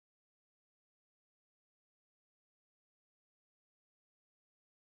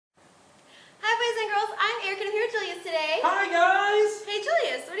today. Hi, guys. Hey,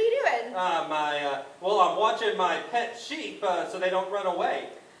 Julius, what are you doing? Well, I'm watching my pet sheep so they don't run away.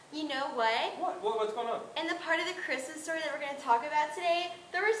 You know what? What's going on? In the part of the Christmas story that we're going to talk about today,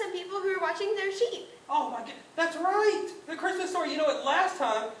 there were some people who were watching their sheep. Oh my God, that's right. The Christmas story. You know what? Last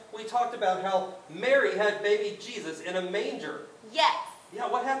time we talked about how Mary had baby Jesus in a manger. Yes. Yeah,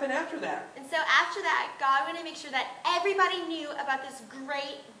 what happened after that? And so after that, God wanted to make sure that everybody knew about this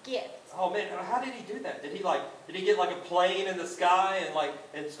great gift. Oh man, how did he do that? Did he get like a plane in the sky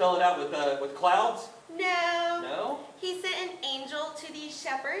and spell it out with clouds? No. No? He sent an angel to these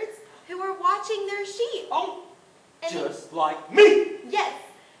shepherds who were watching their sheep. Oh, And just like me. yes.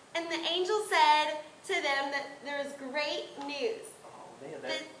 And the angel said to them that there was great news. Oh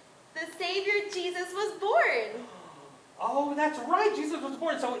man, The Savior Jesus was born. Oh, that's right. Jesus was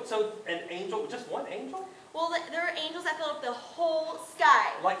born. So an angel, just one angel? Well, there were angels that filled up the whole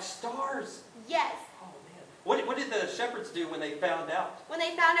sky. Like stars. Yes. Oh man. What did the shepherds do when they found out? When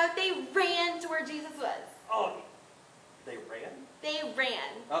they found out, they ran to where Jesus was. Oh, they ran? They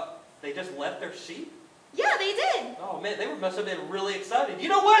ran. They just left their sheep? Yeah, they did. Oh man, they must have been really excited. You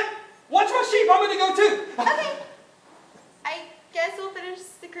know what? Watch my sheep. I'm going to go too. Okay. I guess we'll finish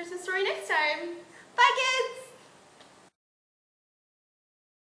the Christmas story next time. Bye, kids.